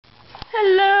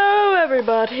Hello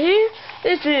everybody,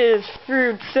 this is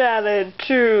Fruit Salad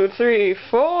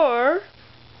 234.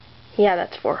 Yeah,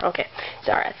 that's 4, okay.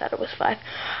 Sorry, I thought it was 5.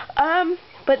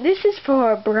 But this is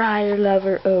for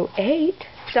breyerluver08.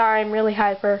 Sorry, I'm really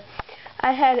hyper.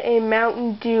 I had a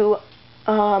Mountain Dew,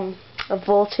 a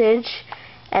voltage,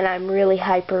 and I'm really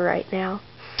hyper right now.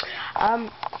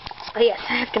 Yes,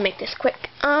 I have to make this quick.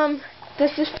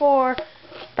 This is for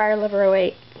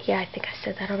breyerluver08. Yeah, I think I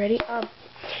said that already.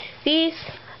 These,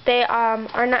 they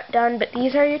are not done, but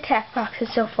these are your tack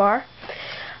boxes so far.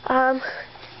 I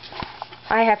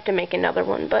have to make another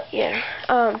one, but yeah.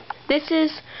 This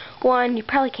is one, you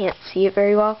probably can't see it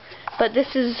very well, but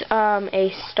this is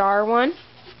a star one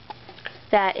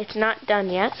that it's not done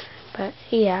yet, but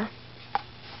yeah.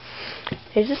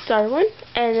 Here's a star one,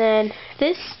 and then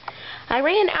this, I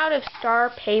ran out of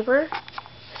star paper,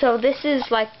 so this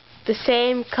is like the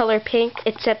same color pink,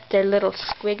 except they're little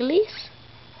squigglies.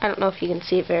 I don't know if you can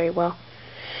see it very well,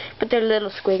 but they're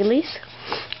little squigglies.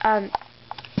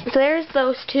 So there's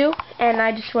those two, and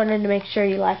I just wanted to make sure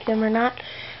you like them or not.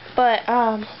 But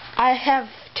I have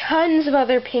tons of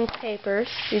other pink papers.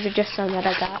 These are just some that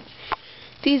I got.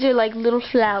 These are like little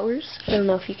flowers. I don't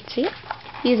know if you can see it.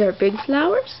 These are big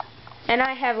flowers. And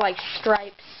I have like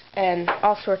stripes and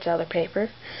all sorts of other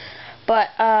paper. But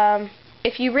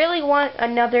if you really want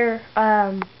another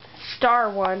star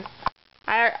one,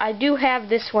 I do have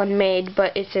this one made,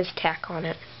 but it says Tack on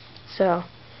it. So,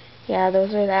 yeah,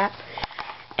 those are that.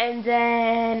 And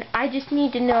then I just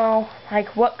need to know,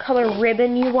 like, what color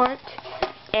ribbon you want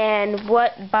and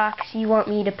what box you want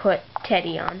me to put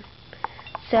Teddy on.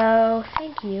 So,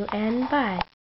 thank you, and bye.